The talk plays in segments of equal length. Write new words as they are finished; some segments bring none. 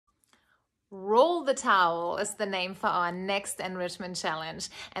Roll the towel is the name for our next enrichment challenge.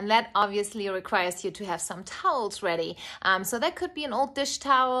 And that obviously requires you to have some towels ready. So that could be an old dish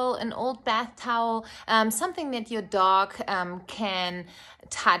towel, an old bath towel, something that your dog can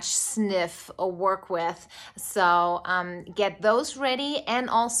touch, sniff, or work with. So get those ready, and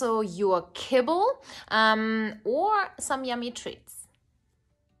also your kibble or some yummy treats.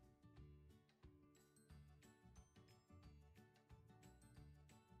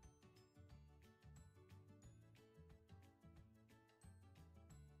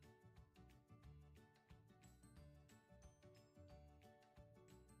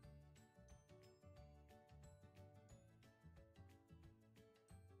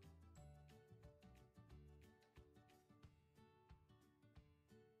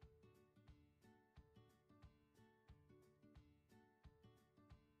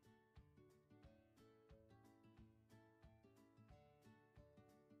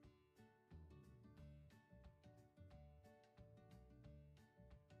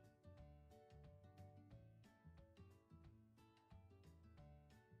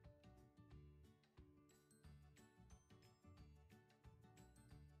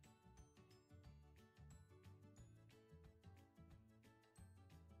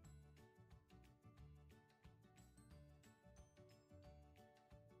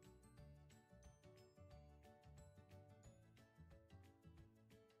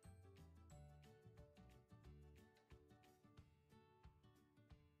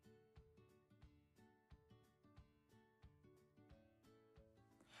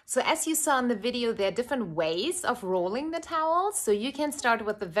 So as you saw in the video, there are different ways of rolling the towels. So you can start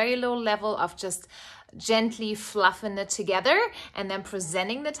with the very low level of just gently fluffing it together and then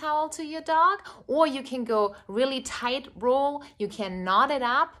presenting the towel to your dog, or you can go really tight roll. You can knot it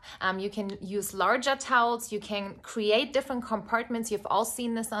up. You can use larger towels. You can create different compartments. You've all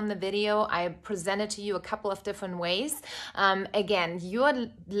seen this on the video. I presented to you a couple of different ways. Again, your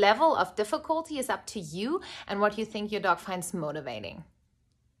level of difficulty is up to you and what you think your dog finds motivating.